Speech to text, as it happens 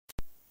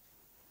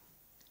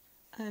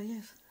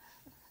I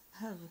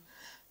have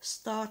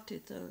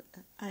started,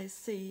 I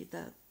see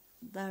that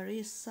there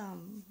is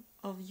some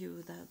of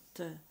you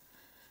that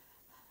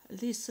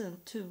listen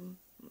to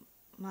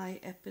my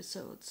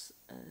episodes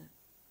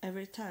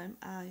every time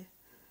I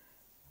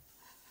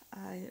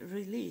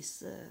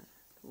release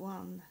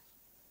one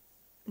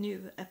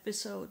new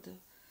episode.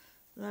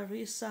 There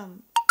is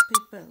some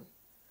people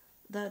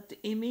that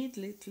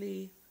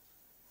immediately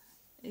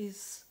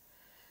is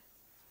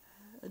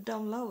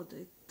download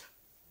it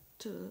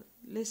to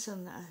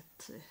listen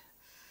at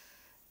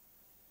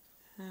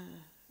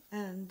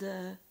and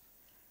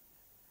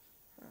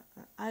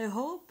I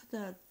hope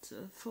that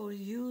for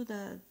you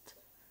that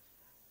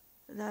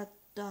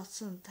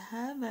doesn't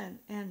have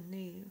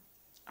any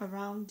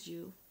around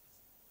you,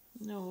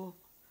 no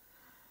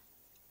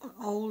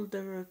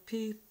older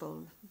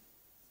people,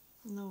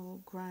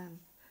 no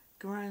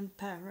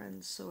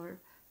grandparents or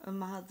a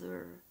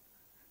mother,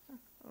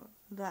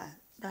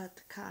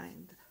 that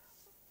kind,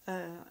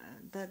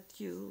 that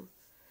you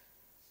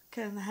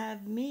can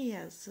have me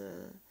as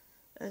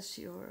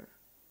your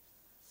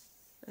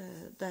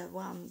the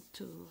one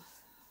to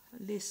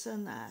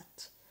listen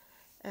at.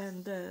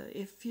 And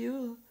if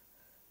you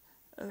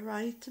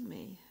write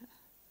me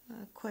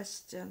a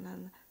question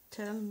and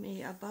tell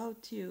me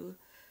about you,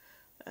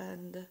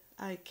 and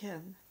I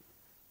can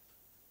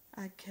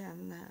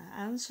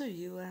answer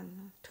you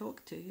and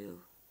talk to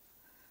you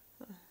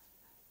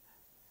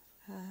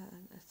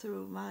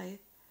through my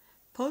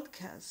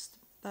podcast,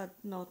 but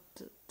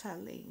not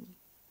telling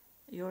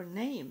your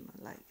name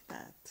like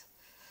that.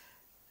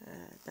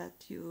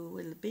 That you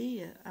will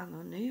be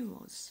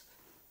anonymous,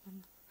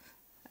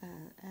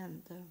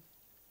 and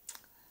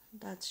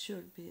that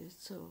should be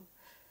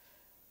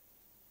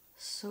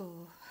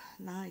so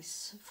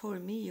nice for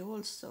me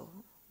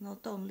also,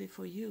 not only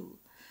for you,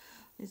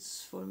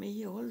 it's for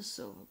me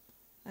also,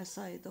 as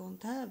I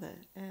don't have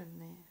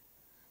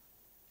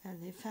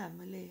any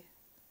family,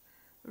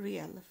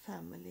 real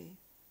family.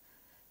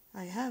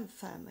 I have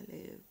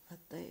family,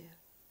 but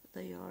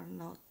they are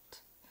not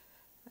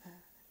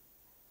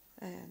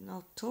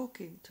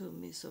talking to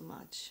me so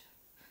much.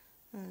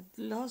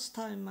 Last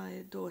time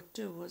my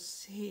daughter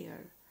was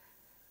here,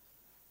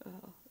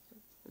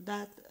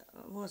 that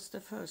was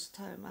the first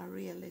time I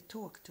really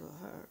talked to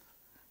her,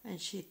 and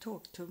she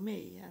talked to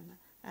me and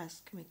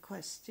asked me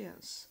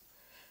questions.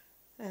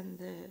 And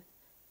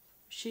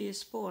she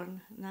is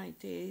born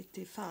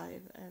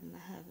 1985 and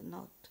have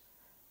not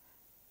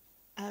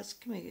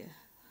asked me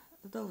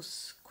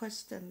those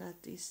questions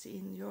that is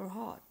in your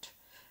heart,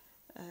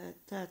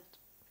 that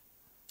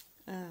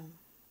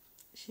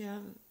she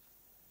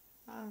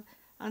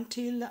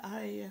until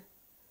I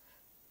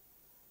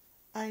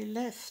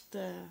left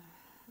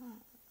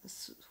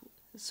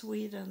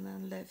Sweden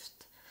and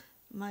left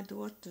my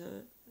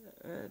daughter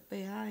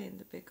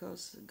behind,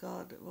 because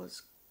God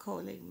was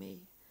calling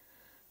me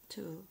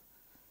to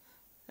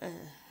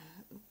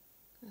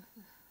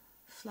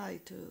fly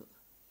to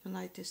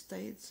United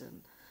States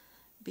and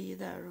be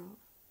there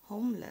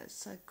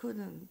homeless. I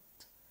couldn't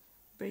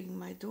bring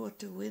my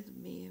daughter with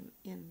me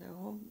in the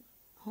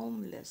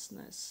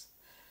homelessness,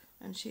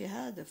 and she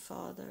had a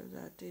father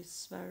that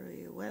is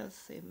very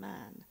wealthy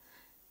man,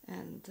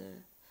 and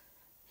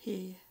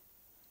she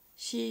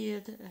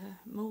had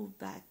moved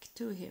back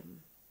to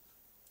him.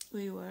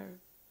 We were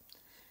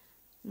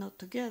not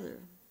together,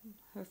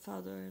 her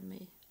father and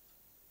me,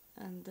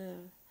 and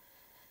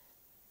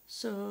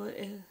so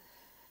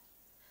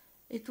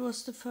it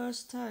was the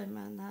first time,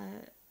 and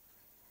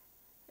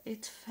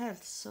it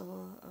felt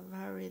so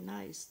very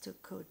nice to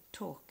could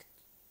talk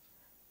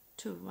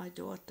to my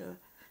daughter,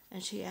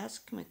 and she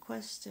asked me a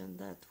question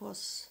that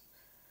was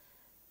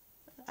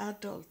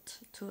adult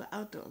to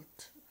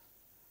adult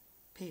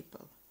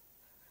people,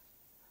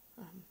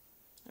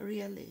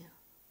 really,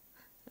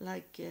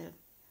 like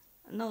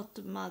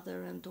not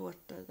mother and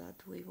daughter,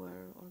 that we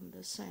were on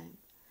the same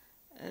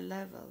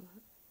level,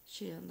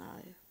 she and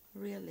I,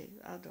 really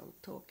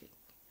adult talking,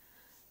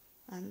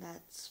 and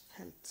that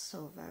felt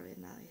so very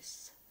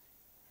nice.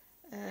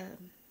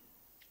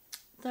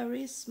 There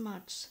is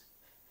much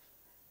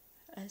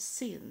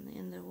sin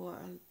in the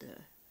world,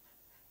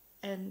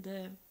 and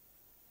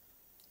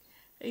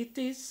it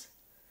is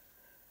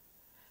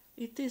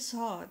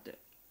hard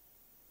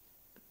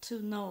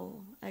to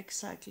know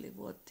exactly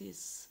what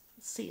is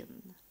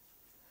sin,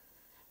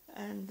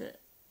 and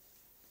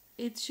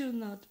it should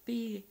not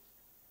be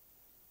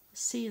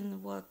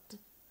sin what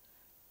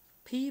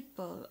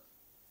people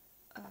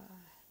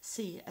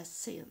see as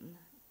sin.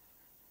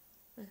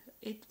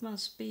 It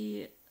must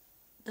be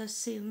the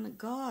sin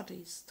God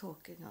is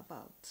talking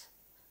about.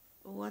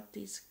 What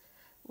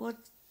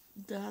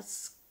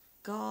does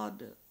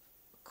God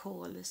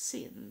call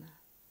sin?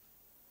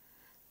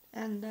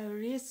 And there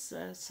is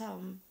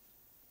some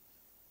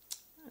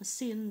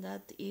sin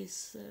that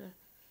is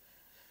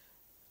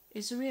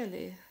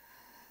really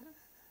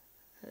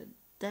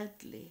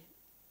deadly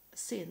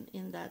sin,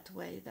 in that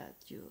way that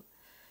you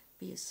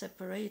be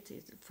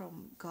separated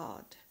from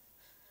God.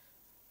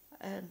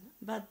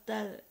 But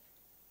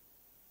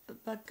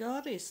but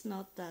God is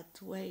not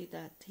that way,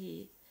 that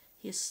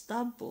he's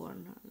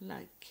stubborn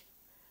like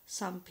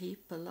some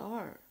people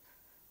are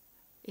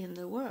in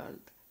the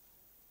world.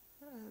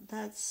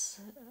 That's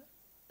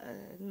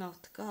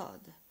not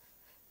God,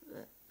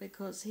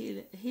 because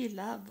he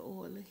loves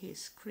all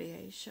his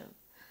creation,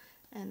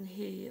 and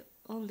he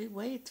only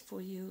waits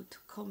for you to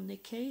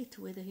communicate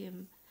with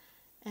him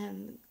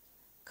and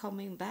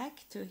coming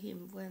back to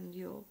him when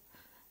you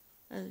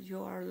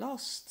are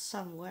lost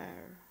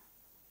somewhere.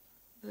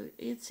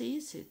 It's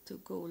easy to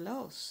go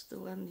lost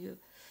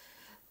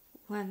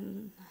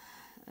when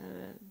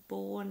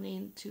born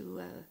into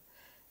an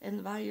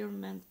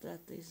environment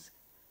that is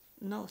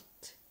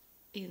not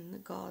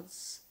in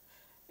God's.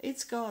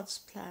 It's God's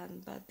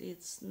plan, but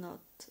it's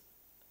not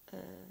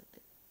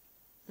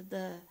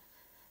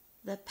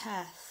the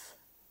path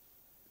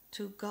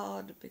to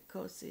God,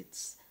 because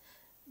it's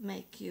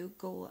make you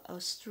go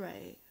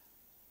astray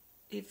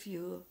if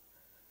you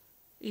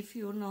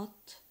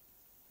not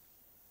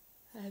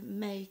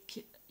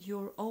make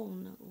your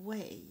own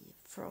way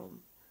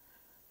from,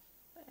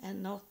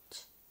 and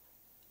not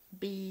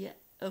be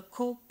a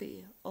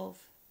copy of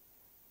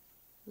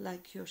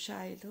like your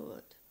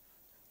childhood,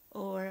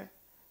 or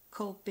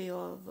copy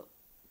of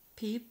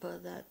people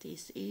that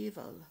is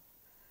evil.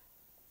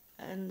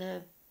 And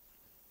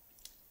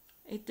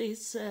it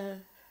is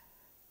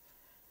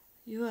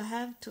you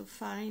have to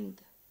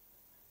find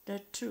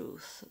the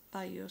truth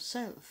by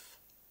yourself.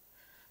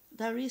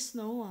 There is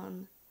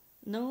no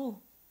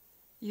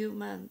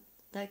human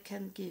that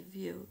can give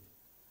you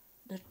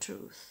the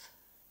truth.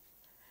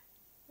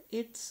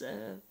 It's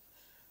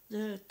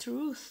the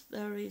truth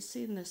there is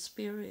in the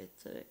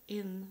spirit,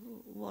 in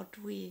what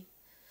we,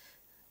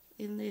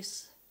 in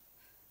this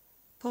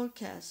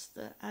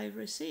podcast, I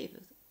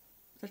received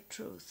the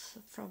truth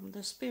from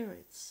the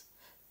spirits,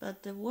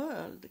 but the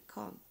world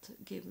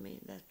can't give me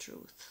the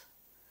truth.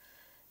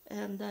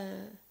 And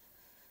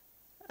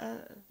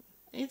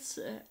it's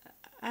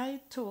I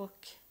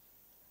talk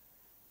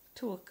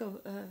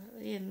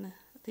in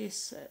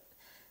this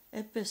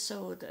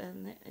episode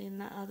and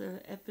in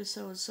other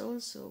episodes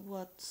also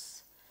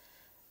what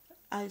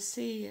I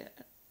see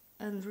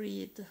and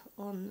read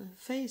on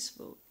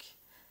Facebook,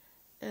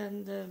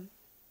 and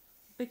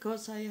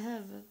because I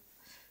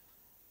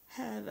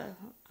have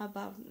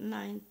about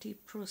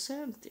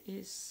 90%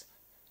 is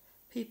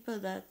people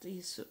that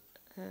is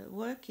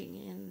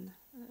working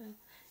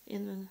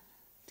in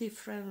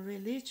different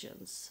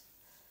religions.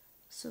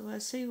 So I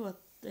see what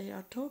they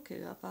are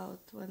talking about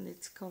when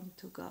it's come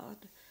to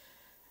God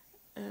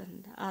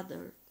and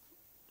other,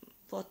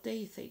 what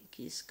they think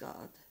is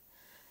God.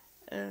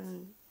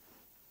 And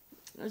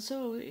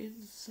so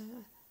it's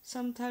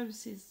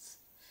sometimes it's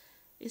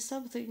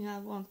something I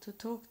want to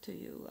talk to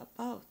you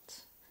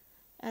about.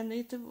 And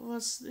it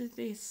was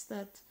this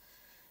that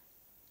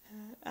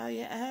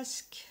I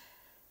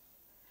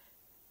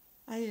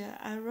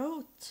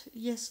wrote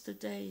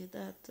yesterday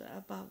that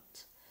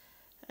about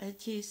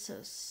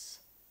Jesus,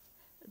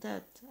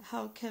 that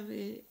how can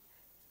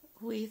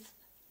we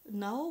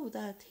know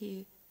that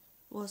he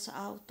was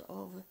out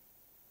of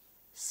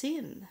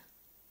sin,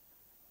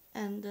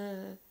 and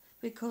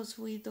because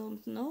we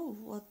don't know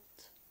what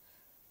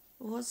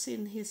was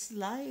in his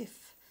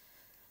life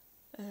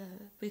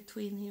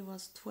between he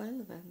was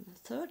 12 and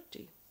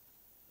 30.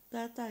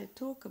 That I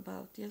talked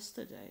about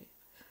yesterday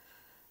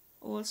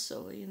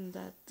also in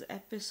that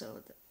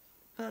episode.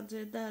 But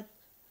that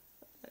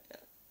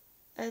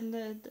and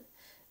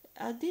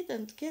I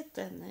didn't get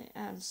any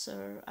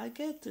answer. I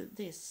get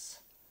this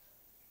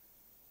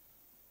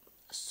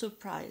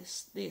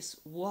surprise, this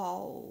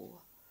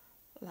wow,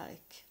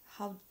 like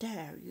how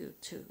dare you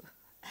to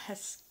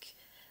ask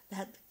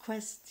that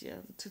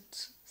question, to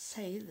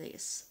say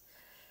this.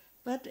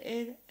 But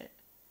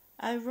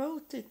I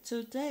wrote it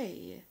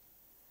today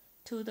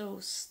to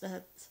those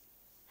that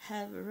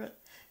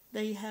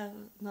they have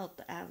not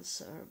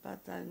answered,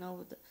 but I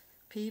know that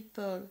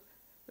people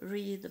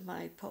read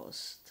my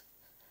posts,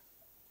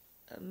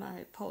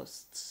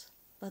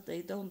 but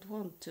they don't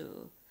want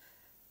to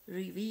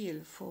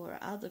reveal for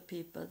other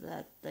people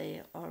that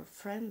they are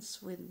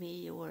friends with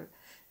me or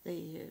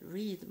they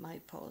read my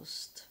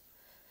post,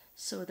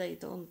 so they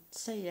don't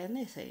say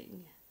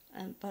anything.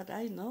 But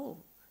I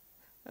know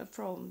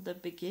from the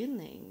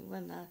beginning,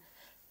 when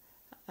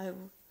I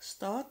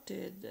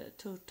started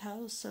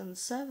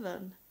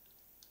 2007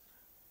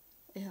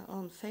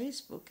 on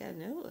Facebook, I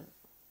know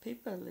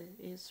people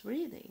is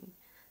reading,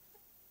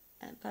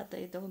 but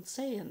they don't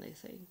say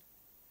anything.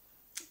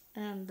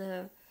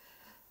 And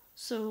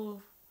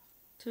so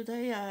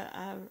today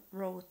I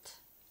wrote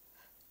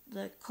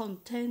the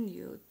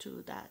continue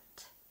to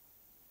that.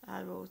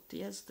 I wrote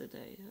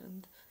yesterday,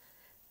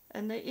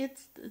 and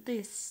it's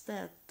this,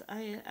 that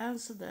I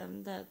answer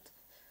them that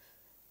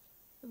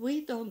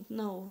we don't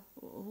know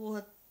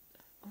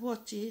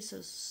what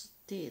Jesus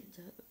did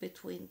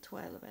between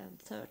 12 and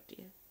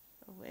 30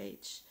 of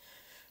age.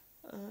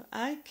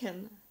 I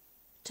can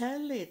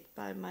tell it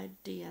by my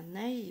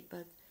DNA,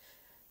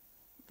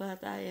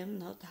 but I am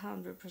not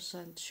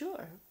 100%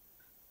 sure.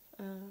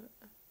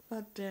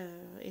 but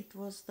it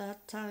was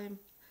that time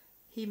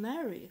he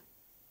married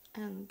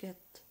and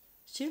get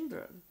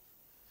children,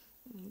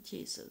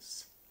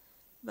 Jesus.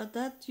 But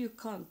that you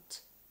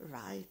can't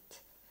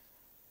write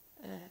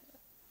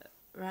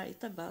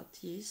about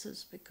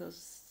Jesus,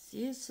 because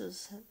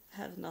Jesus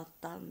have not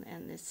done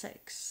any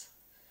sex.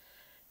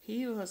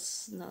 He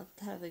was not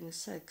having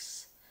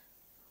sex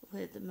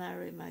with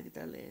Mary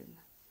Magdalene,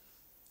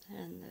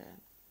 and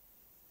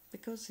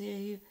because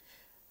he,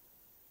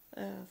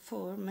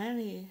 for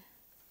many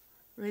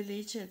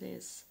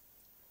religions,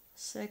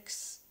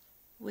 sex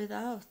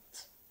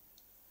without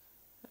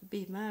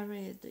be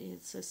married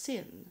is a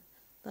sin.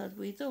 But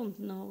we don't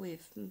know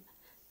if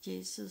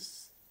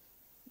Jesus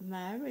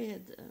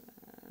married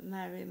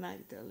Mary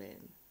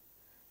Magdalene,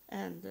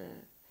 and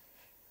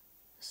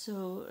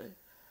so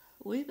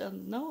we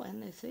don't know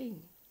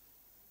anything.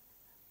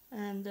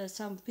 And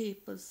some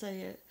people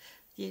say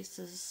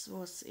Jesus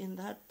was, in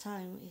that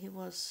time, he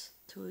was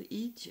to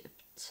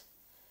Egypt.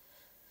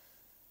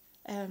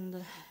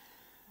 And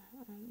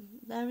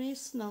there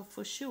is no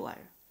for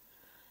sure.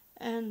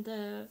 And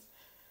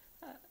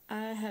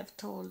I have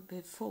told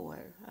before,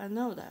 I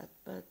know that,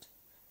 but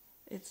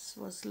it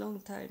was long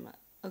time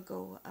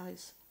ago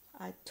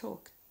I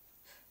talked,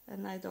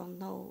 and I don't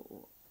know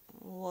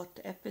what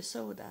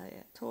episode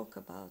I talk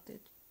about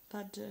it.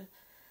 But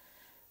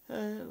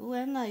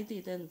when I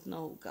didn't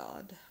know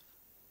God,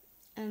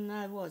 and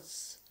I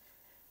was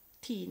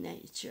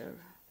teenager,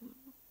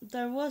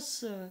 there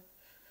was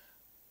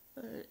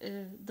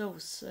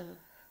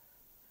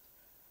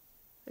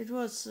it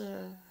was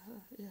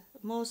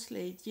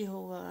mostly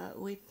Jehovah's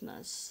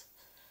Witness,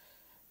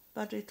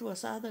 but it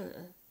was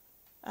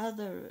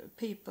other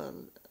people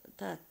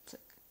that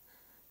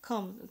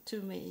come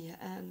to me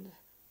and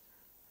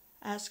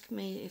ask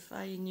me if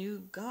I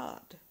knew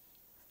God.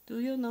 Do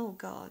you know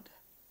God?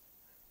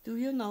 Do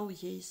you know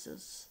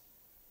Jesus?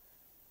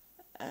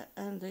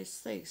 And these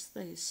things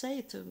they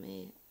say to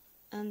me,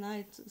 and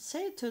I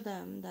say to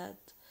them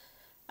that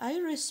I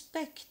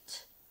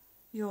respect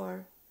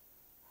your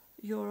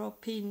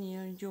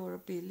opinion, your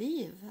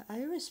belief.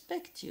 I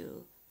respect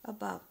you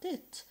about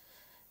it,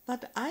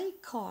 but I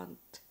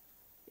can't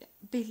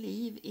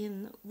believe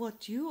in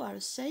what you are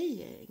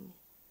saying.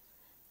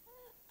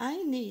 I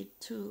need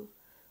to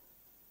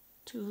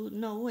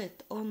know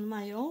it on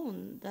my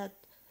own, that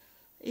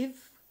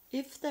if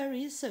there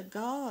is a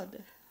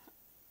God,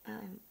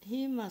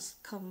 he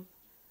must come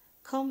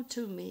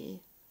to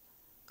me,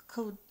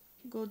 come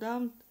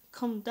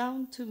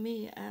down to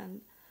me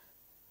and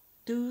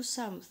do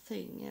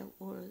something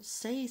or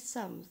say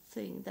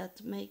something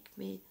that make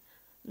me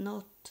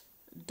not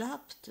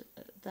doubt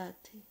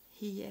that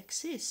he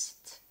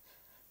exists.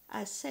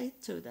 I say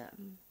to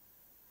them,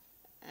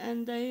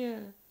 and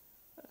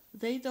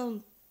they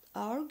don't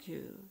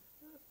argue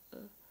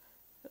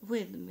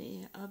with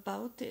me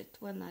about it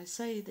when I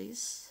say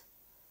this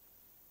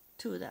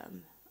to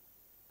them,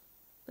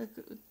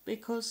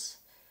 because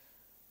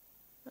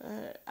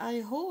I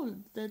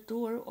hold the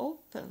door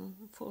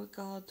open for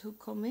God to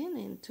come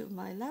into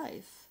my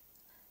life.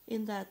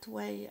 In that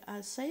way, I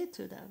say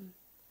to them,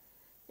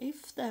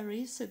 if there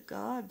is a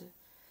God,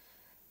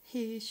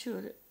 he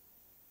should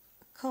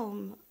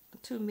come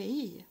to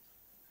me,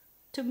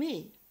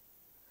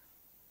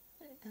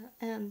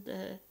 and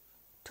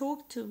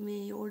talk to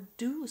me or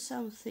do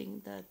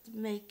something that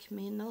make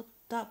me not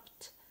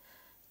doubt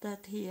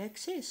that he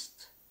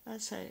exists, I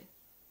say.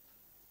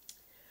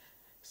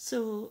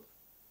 So,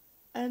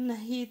 and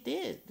he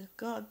did,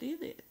 God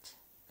did it.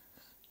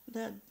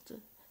 That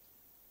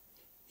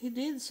he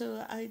did,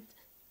 so I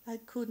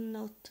could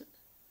not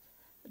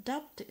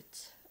doubt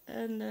it.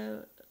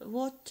 And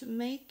what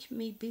make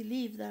me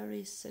believe there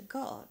is a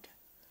God?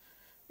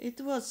 It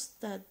was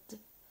that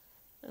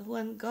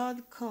when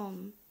God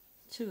come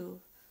to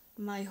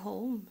my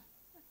home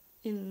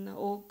in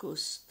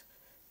August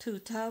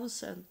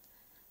 2000,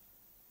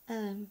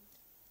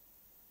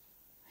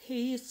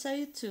 he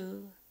said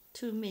to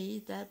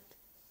me that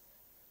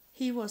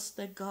he was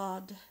the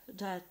God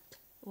that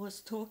was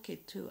talking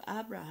to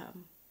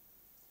Abraham.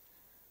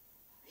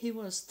 He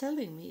was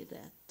telling me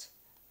that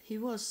he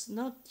was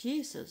not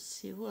Jesus,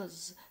 he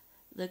was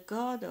the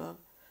God of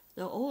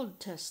the Old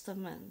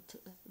Testament,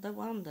 the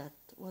one that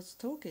was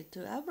talking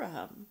to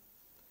Abraham.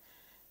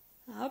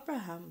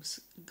 Abraham's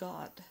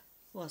God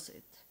was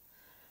it.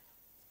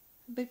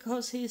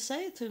 Because he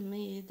said to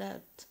me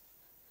that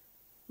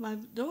my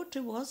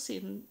daughter was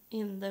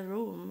in the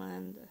room,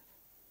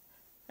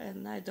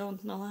 and I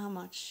don't know how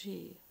much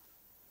she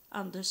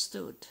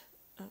understood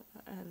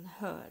and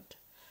heard.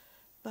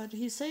 But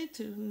he said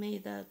to me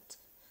that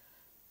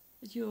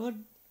your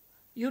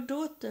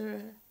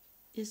daughter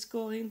is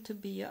going to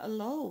be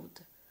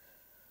allowed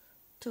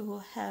to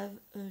have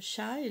a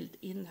child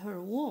in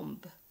her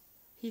womb.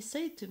 He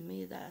said to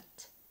me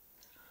that.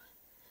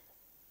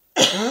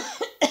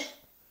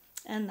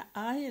 And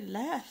I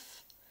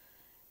laugh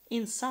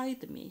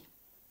inside me.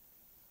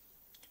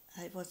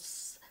 I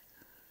was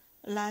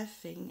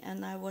laughing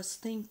and I was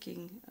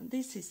thinking,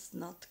 this is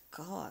not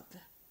God.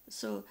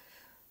 So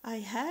I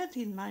had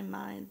in my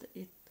mind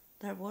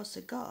there was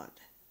a God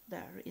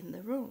there in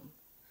the room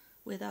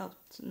without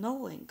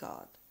knowing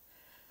God.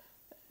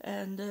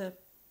 And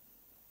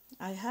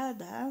I had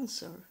the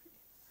answer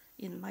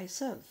in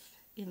myself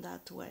in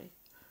that way.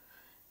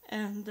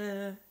 And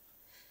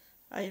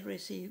I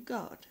received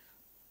God,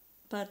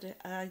 but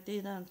I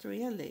didn't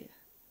really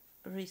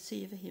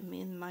receive him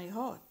in my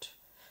heart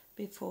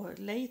before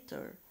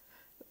later,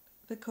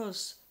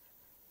 because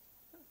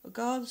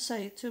God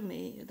said to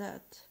me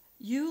that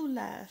you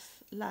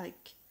laugh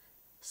like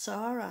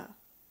Sarah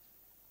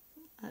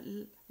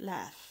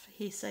laugh,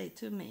 he said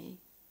to me.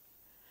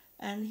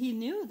 And he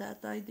knew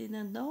that I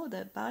didn't know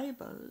the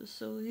Bible,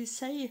 so he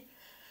said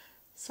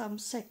some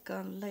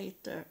second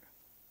later,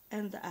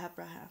 and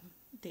Abraham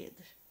did.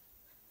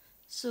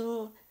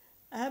 So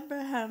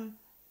Abraham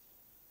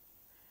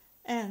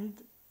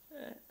and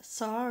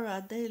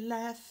Sarah, they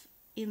laugh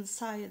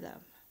inside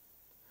them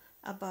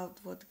about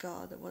what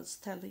God was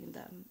telling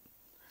them,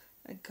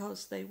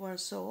 because they were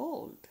so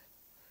old.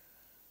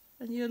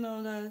 And you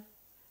know that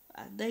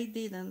they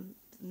didn't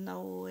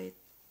know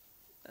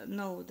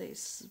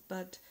this,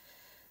 but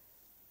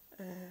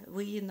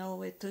we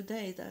know it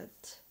today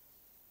that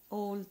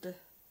old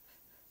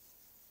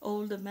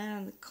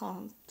men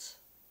can't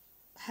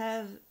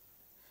have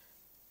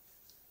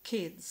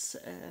kids.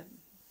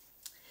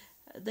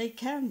 They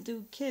can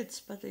do kids,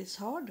 but it's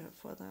harder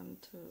for them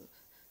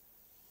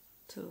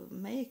to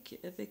make,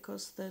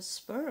 because the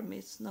sperm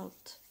is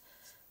not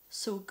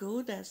so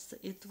good as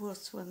it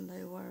was when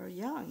they were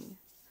young.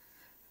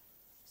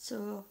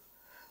 So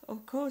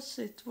of course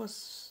it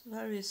was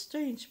very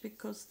strange,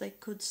 because they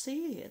could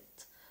see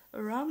it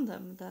around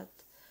them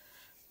that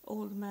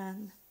old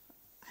men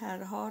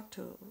had hard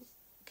to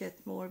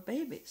get more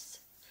babies.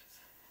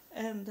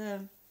 And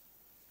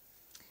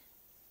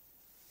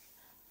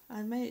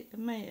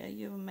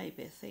you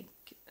maybe think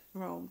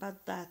wrong,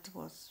 but that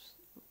was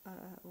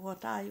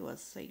what I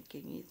was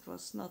thinking. It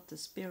was not the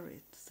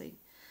Spirit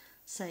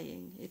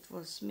saying, it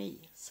was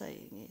me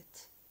saying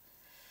it.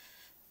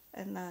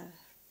 And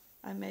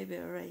I maybe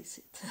erase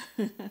it.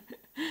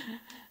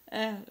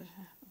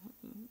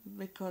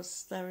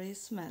 Because there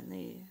is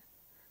many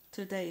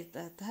today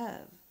that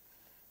have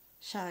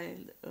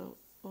child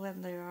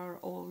when they are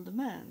old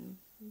men,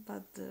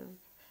 but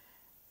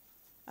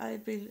I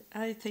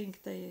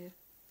think they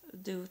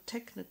do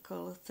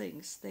technical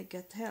things. They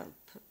get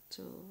help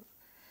to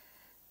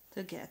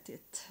get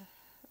it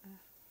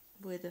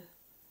with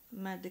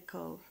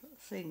medical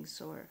things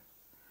or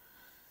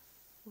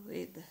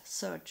with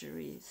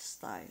surgery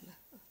style.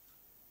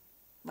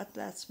 But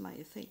that's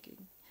my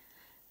thinking.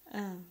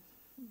 And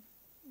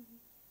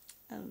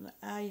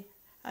I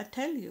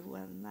tell you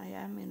when I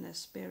am in a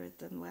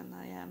spirit and when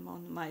I am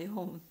on my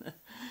own.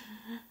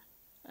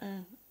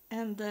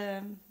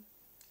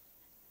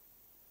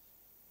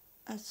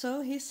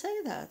 So he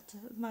said that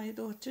my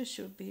daughter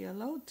should be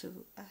allowed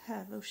to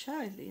have a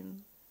child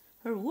in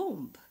her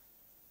womb.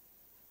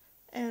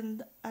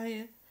 And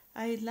I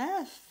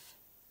laugh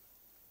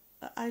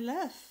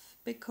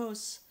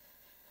because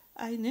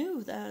I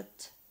knew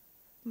that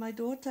my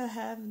daughter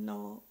have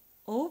no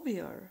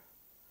ovary.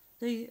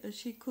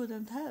 She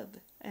couldn't have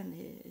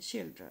any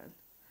children.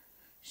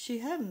 She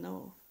have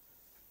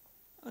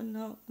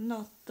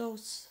not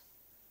those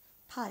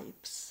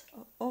pipes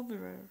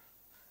ovary.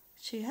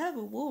 She have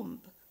a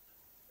womb,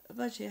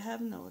 but she have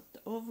not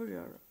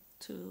ovary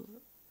to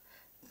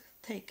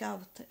take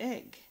out the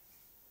egg.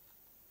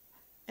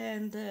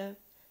 And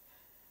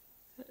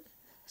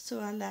so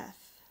I laugh.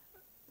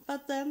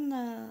 But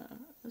then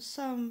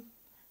some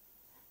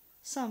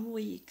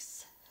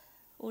weeks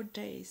or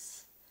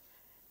days,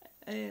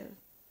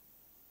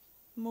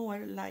 more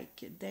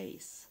like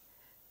days,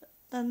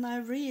 then I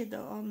read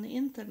on the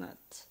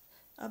internet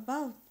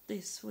about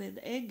this with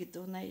egg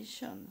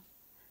donation,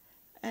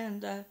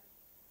 and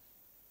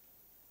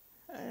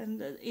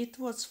it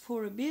was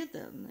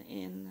forbidden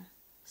in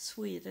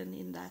Sweden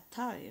in that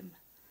time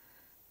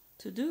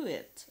to do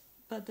it,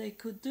 but they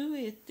could do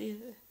it.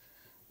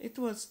 It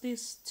was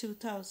this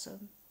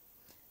 2000,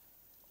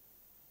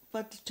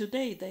 but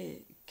today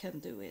they can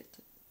do it.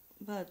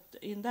 But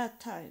in that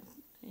time,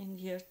 in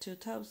year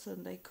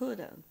 2000, they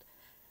couldn't.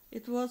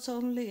 It was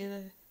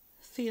only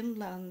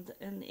Finland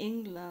and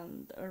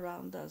England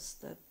around us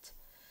that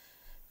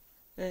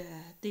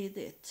did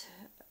it.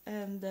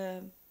 And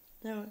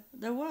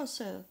there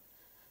was a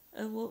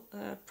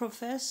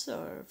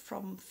professor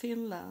from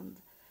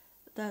Finland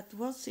that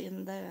was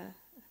in the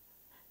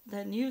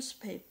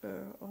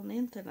newspaper on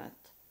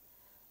internet,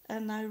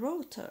 and I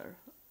wrote her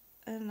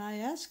and I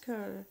asked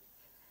her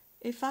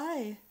if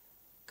I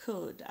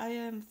could. I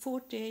am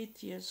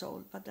 48 years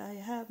old, but I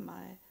have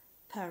my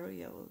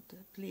period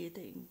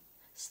bleeding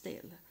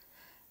still,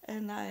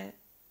 and I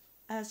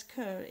asked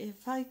her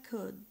if I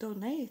could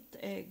donate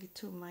egg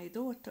to my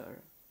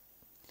daughter,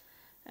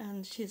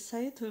 and she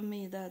said to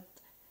me that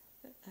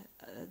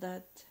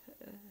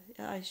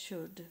I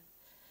should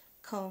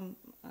come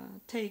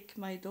take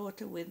my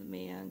daughter with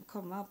me and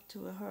come up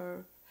to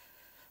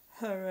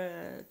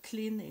her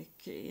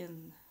clinic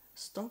in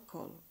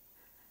Stockholm,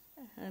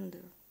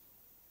 and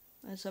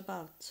it's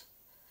about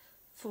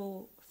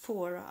 4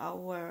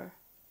 hour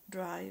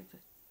drive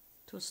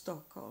to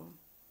Stockholm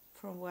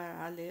from where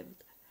I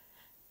lived.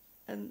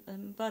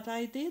 But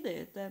I did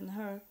it, and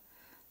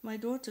my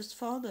daughter's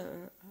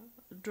father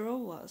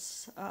drove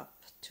us up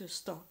to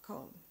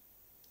Stockholm,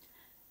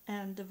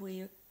 and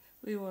we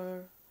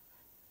were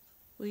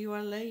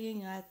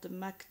laying at the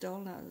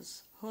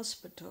McDonald's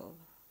hospital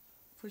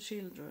for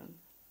children.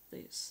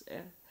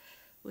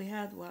 We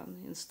had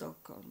one in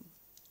Stockholm,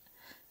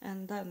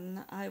 and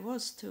then I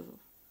was to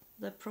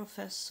the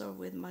professor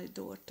with my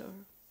daughter,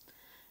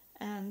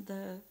 and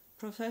the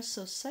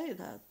professor said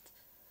that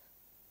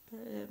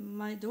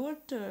my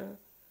daughter,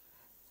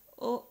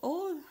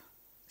 all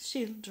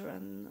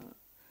children,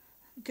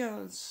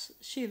 girls,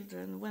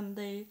 children, when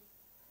they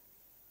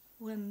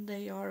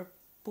are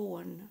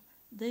born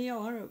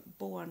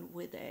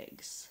with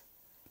eggs,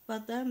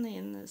 but then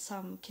in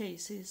some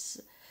cases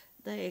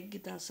the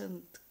egg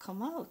doesn't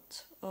come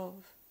out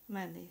of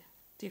many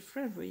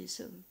different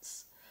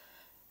reasons.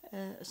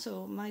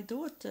 So my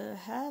daughter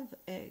have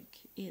egg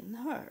in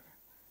her,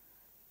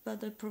 but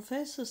the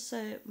professor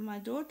said my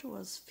daughter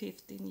was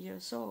 15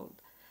 years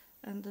old,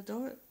 and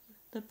the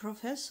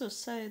professor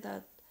said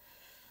that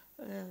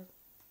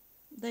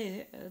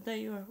they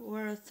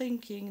were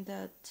thinking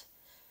that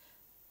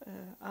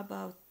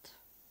about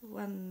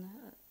when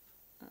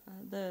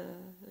the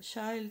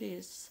child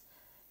is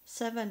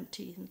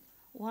 17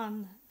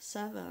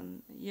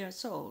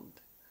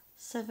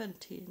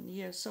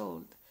 years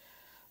old,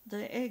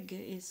 the egg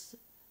is,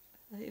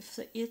 if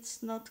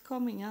it's not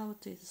coming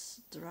out, it's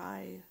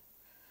dry,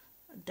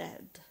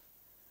 dead.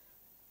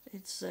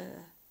 It's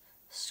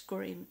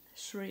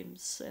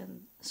shrimps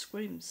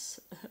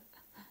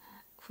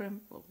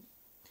crumple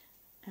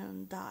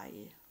and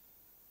die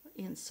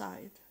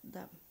inside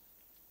them.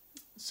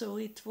 So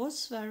it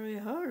was very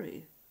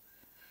hurry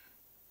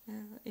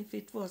if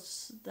it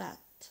was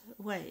that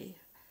way.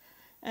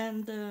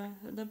 And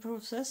the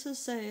professor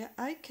say,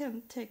 I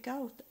can take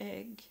out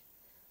egg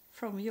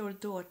from your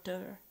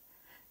daughter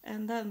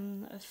and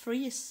then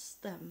freeze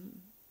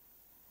them,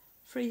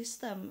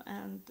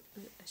 and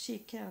she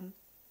can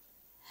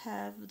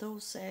have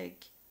those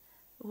egg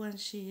when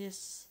she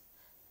is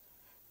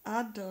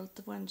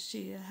adult, when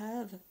she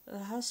have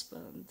a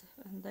husband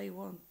and they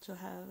want to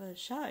have a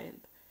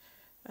child,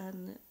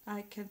 and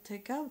I can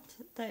take out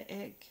the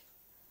egg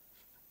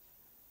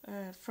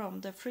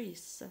from the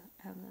freeze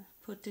and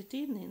put it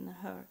in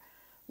her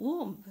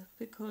womb,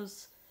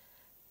 because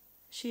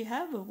she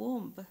have a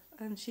womb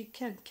and she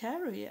can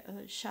carry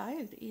a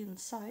child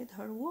inside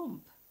her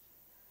womb,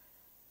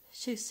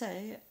 she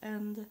say.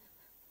 And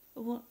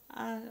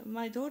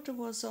my daughter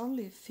was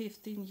only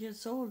 15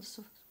 years old,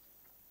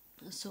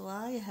 so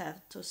I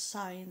have to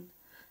sign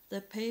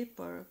the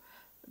paper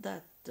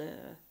that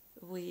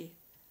we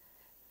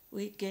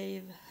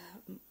gave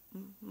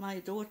my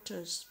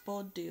daughter's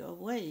body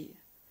away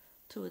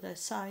to the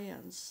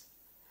science.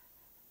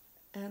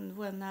 And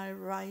when I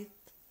write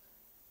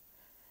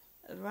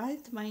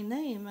my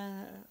name,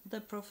 the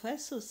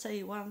professor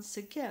say once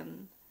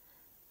again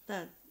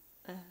that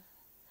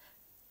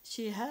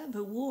she have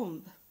a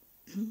womb,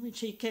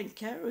 she can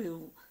carry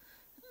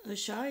a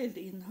child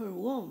in her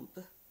womb.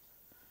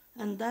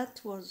 And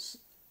that was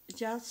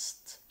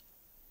just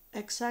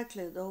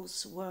exactly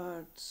those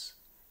words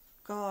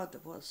God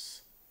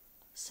was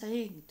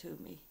saying to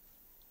me.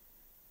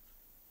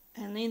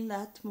 And in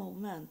that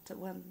moment,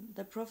 when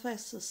the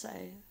professor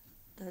said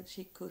that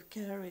she could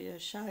carry a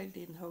child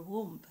in her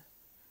womb,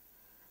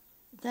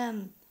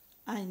 then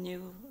I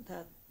knew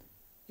that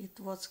it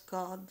was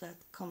God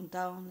that come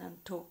down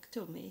and talked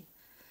to me,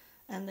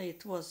 and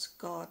it was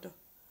God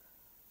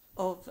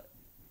of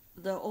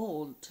the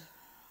old,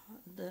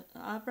 the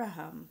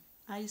Abraham,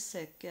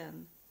 Isaac,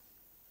 and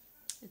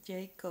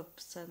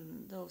Jacob's,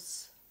 and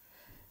those,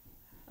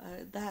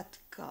 that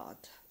God,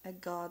 a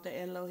God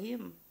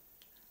Elohim,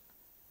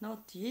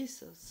 not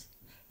Jesus.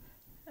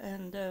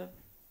 And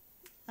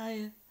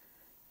I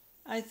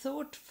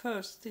thought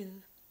first,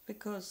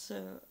 because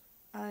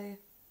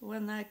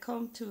when I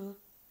come to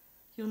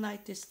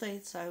United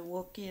States, I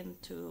walk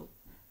into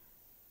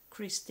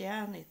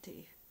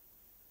Christianity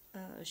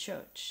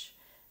church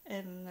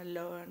and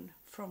learn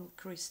from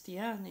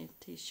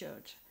Christianity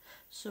church.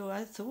 So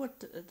I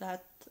thought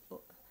that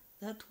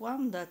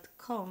one that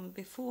come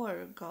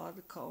before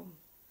God come,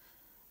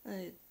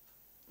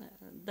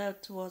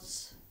 that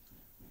was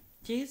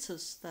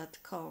Jesus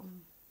that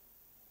come.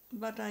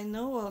 But I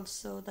know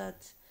also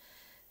that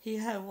he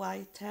had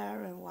white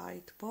hair and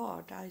white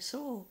beard. I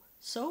saw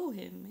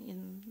him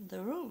in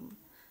the room,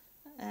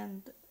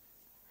 and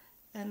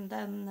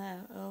then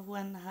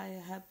when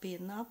I have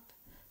been up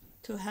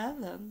to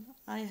heaven,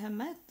 I have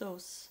met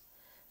those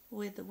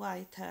with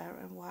white hair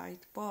and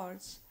white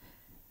beards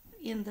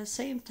in the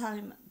same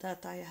time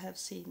that I have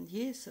seen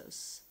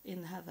Jesus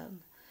in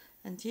heaven.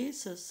 And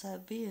Jesus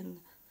have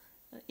been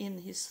in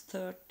his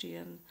 30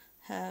 and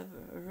have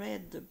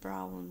red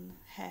brown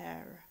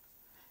hair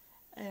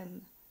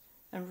and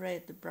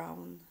red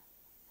brown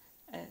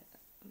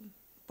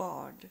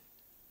board,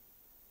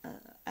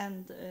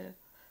 and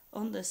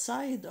on the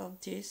side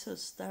of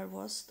Jesus there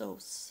was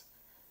those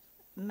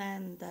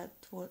men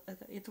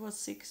it was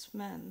 6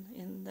 men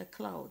in the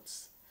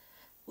clouds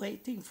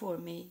waiting for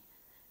me,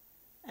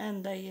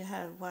 and they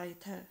have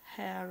white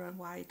hair and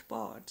white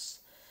beards.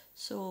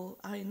 So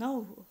I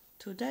know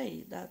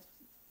today that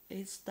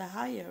it's the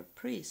higher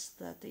priest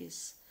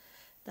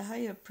the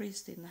higher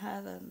priest in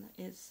heaven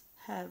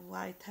have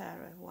white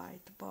hair and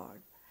white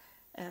beard,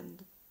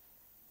 and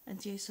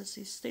Jesus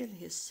is still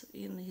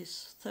in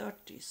his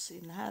 30s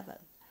in heaven,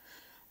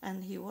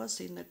 and he was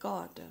in the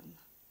garden,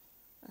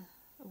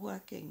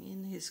 working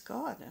in his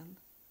garden,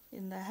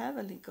 in the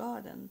heavenly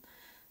garden.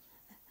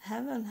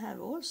 Heaven have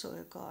also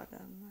a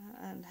garden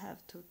and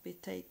have to be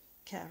taken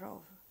care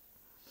of.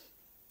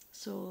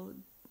 So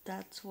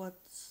that's what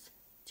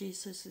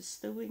Jesus is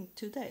doing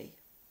today.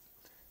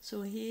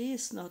 So he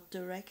is not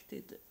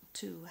directed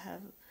to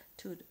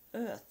the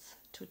earth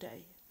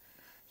today.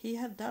 He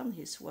have done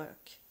his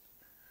work,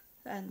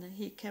 and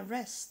he can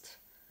rest.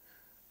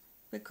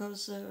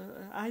 Because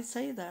I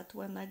say that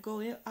when I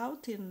go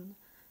out in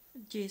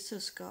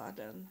Jesus'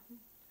 garden,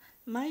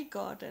 my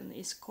garden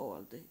is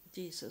called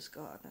Jesus'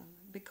 garden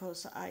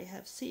because I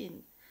have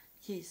seen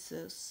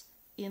Jesus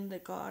in the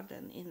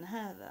garden in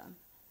heaven.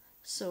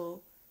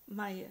 So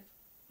my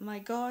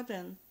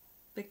garden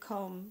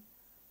become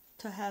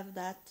to have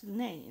that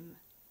name,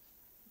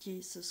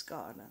 Jesus'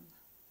 garden.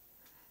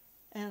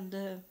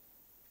 And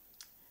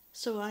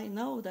so I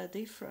know the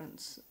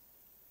difference,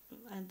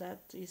 and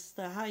that is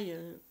the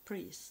higher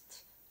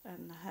priest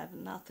and have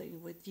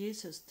nothing with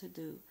Jesus to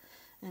do.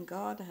 And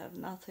God have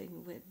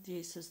nothing with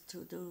Jesus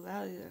to do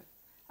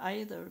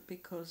either,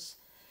 because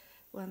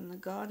when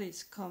God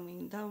is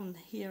coming down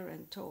here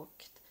and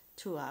talk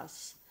to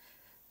us,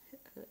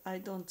 I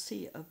don't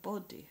see a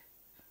body.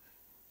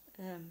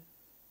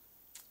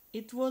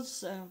 It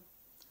was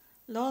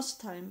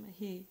last time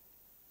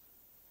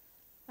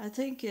I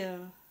think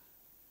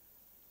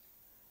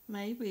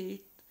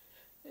maybe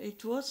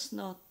it was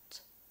not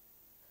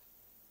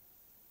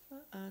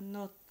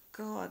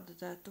God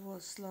that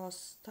was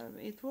last time.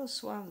 It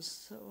was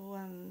once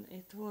when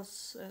it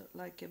was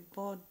like a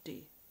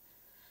body,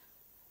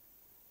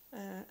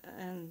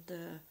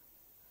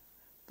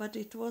 but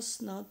it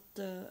was not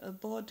a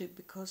body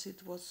because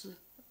it was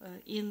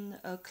in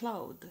a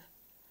cloud,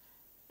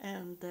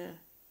 and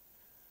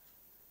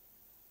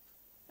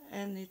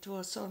it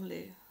was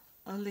only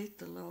a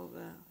little of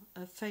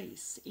a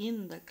face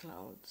in the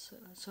clouds.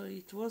 So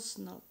it was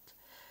not.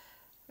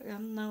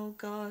 And now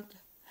God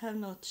have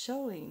not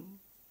showing.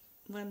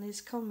 When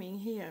he's coming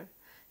here,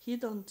 he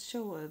don't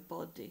show a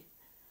body,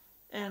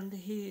 and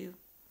he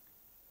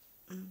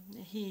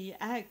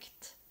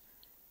act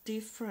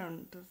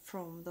different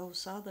from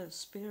those other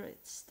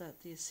spirits that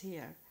is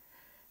here,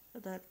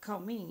 that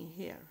coming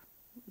here.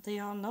 They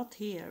are not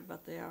here,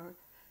 but they are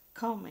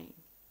coming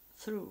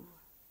through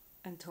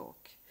and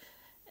talk,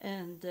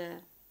 and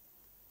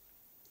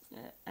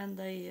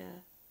they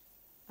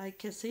I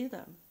can see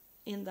them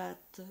in that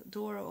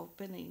door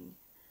opening,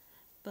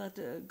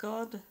 but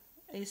God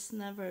is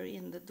never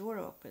in the door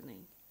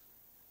opening.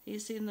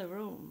 He's in the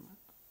room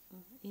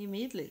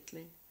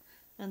immediately,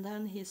 and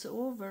then he's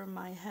over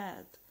my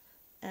head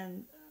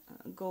and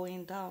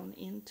going down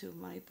into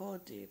my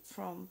body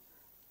from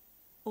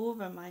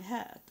over my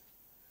head.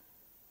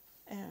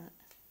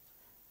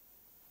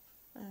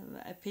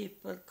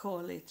 People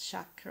call it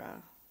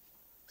chakra,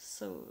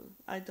 so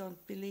I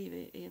don't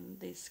believe in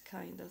this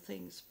kind of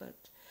things, but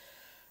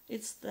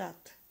it's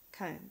that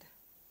kind,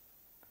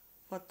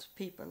 what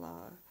people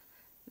are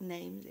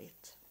named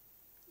it.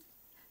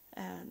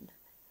 And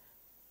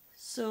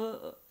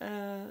so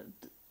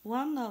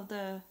one of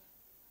the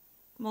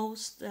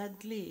most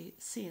deadly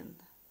sin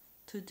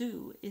to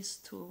do is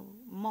to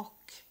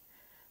mock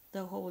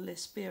the Holy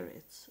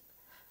Spirit.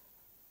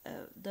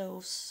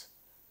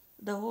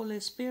 The Holy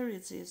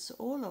Spirit is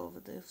all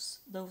of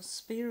those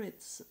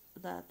spirits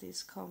that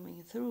is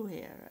coming through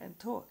here and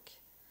talk.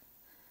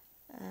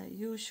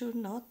 You should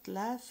not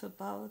laugh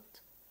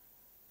about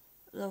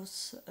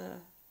those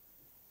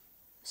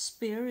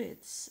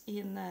spirits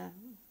in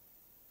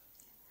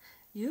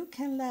you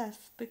can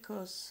laugh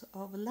because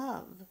of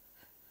love,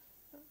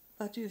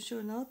 but you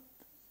should not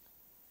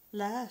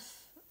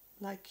laugh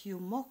like you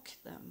mock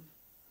them.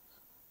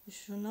 You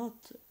should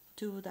not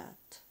do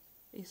that.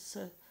 It's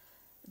a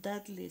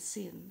deadly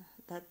sin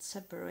that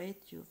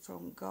separates you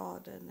from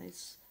God, and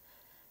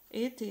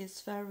it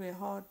is very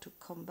hard to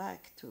come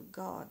back to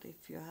God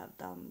if you have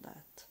done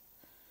that.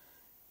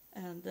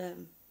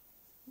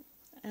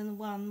 And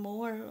one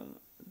more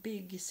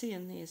big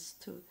sin is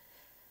to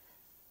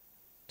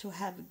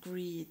have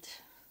greed,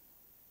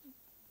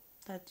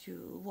 that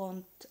you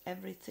want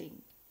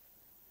everything.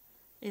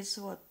 Is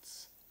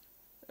what's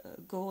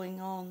going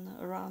on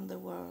around the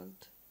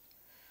world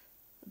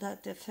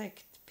that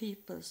affect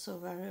people so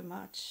very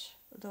much.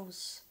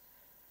 Those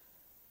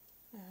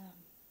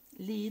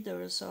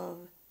leaders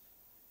of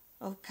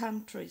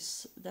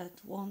countries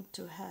that want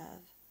to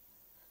have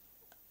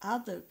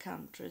other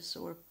countries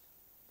or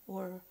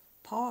or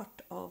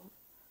part of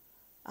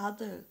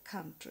other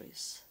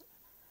countries,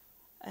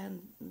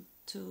 and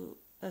to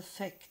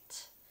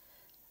affect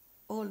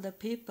all the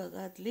people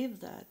that live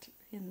that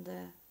in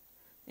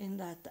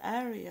that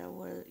area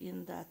or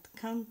in that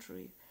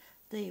country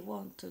they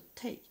want to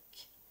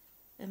take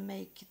and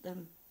make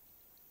them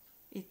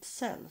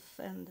itself.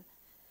 And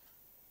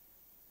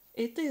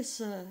it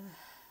is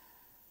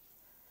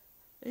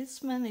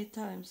it's many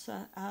times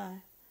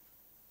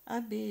I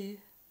be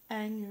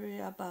angry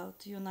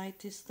about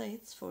United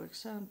States, for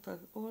example.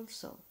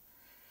 Also,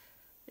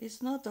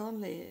 it's not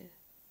only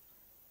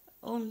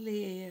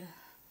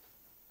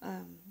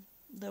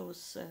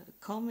those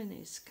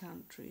communist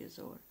countries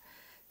or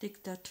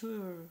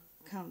dictator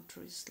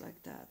countries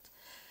like that.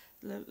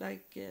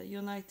 Like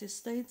United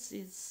States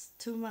is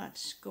too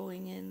much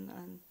going in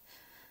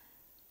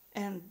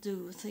and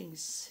do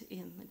things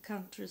in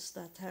countries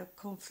that have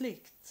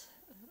conflict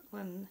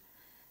when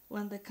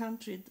the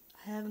country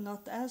have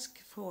not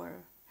asked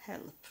for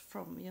help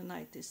from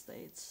United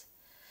States.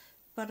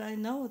 But I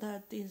know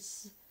that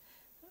this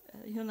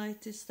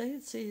United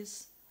States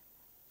is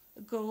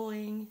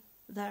going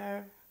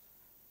there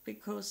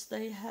because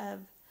they have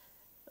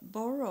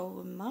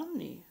borrowed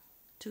money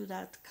to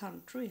that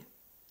country,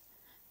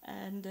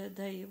 and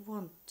they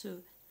want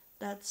to,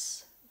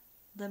 that's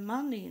the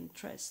money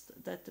interest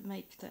that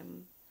make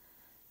them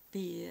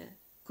be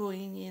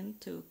going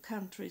into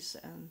countries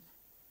and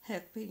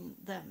helping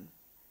them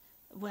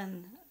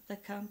when the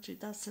country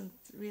doesn't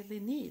really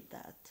need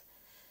that.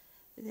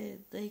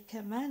 They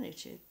can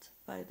manage it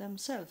by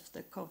themselves,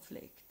 the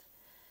conflict,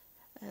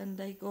 and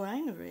they go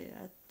angry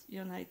at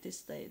United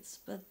States.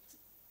 But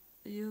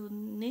you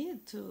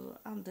need to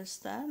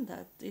understand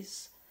that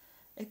this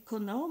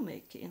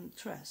economic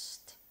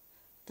interest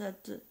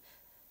that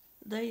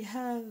they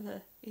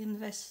have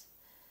invest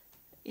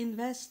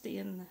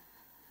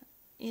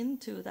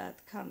into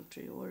that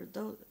country or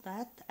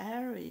that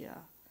area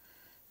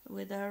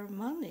with their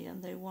money,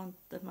 and they want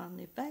the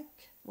money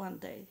back one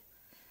day.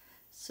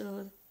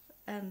 So,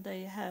 and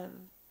they have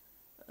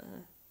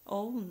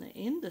own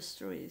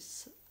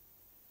industries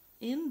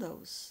in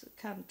those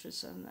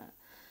countries and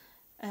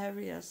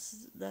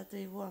areas that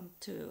they want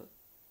to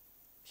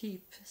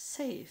keep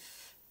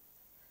safe.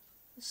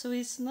 So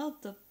it's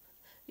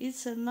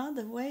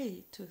another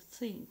way to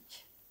think.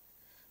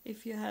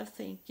 If you have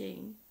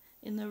thinking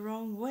in the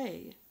wrong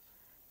way,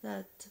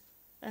 that,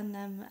 and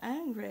I'm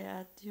angry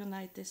at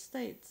United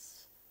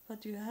States,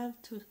 but you have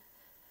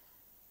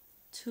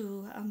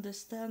to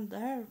understand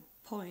their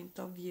point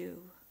of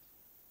view,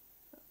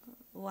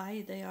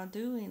 why they are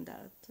doing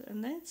that.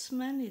 And it's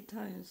many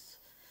times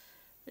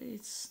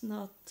it's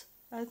not,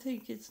 I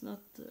think it's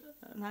not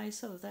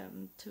nice of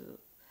them to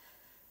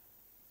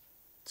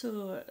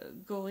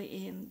go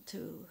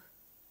into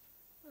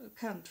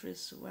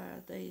countries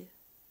where they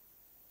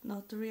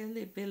not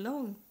really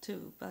belong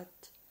to,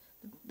 but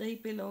they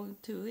belong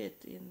to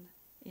it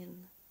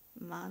in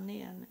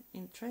money and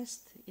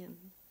interest in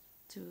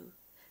to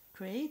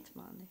create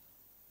money.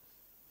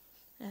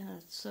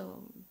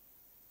 So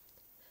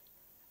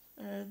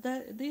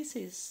this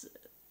is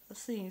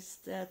things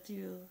that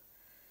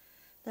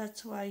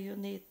that's why you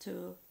need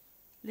to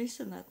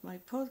listen at my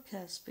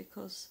podcast,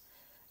 because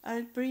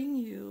I bring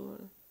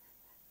you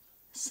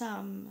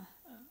some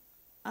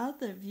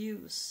other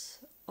views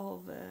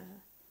of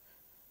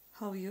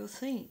how you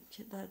think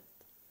that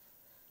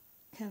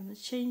can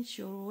change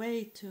your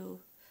way to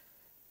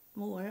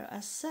more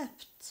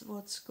accept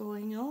what's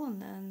going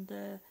on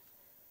and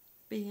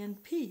be in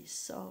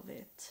peace of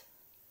it,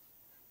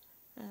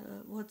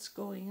 what's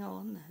going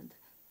on, and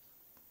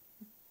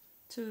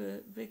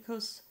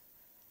because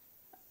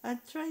I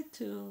try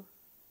to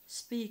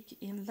speak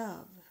in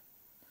love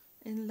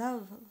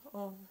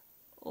of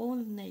all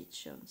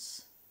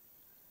nations,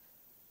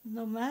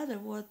 no matter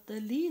what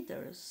the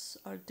leaders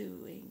are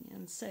doing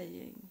and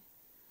saying.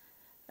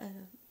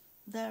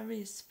 There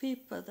is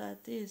people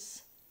that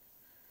is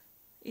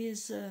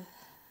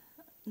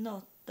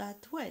not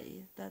that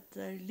way, that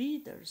their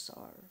leaders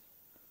are.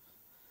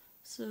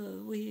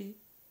 So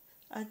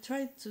I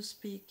try to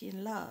speak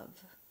in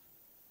love,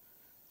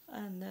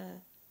 and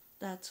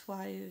that's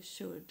why you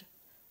should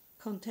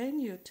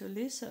continue to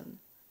listen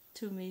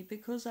to me,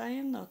 because I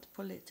am not a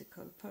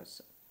political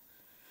person,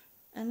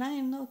 and I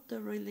am not a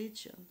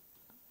religion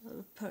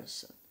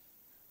person.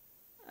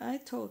 I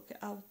talk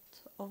out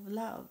of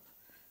love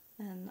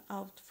and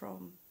out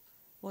from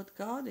what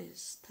God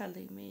is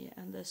telling me,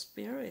 and the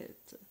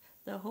Spirit,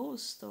 the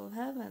host of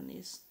heaven,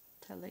 is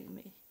telling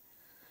me,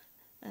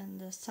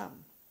 and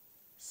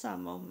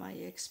some of my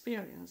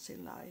experience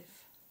in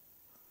life.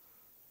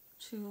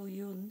 To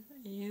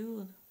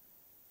you,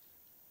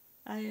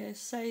 I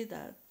say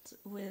that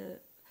with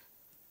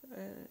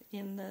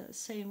in the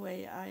same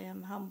way I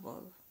am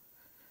humble.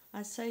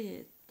 I say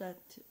it that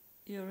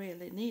you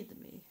really need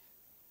me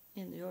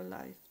in your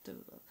life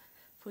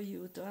for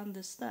you to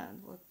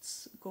understand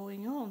what's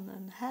going on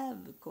and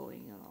have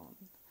going on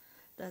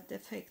that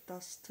affect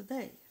us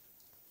today.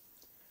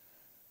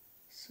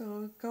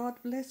 So God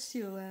bless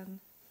you, and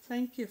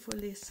Thank you for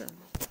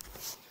listening.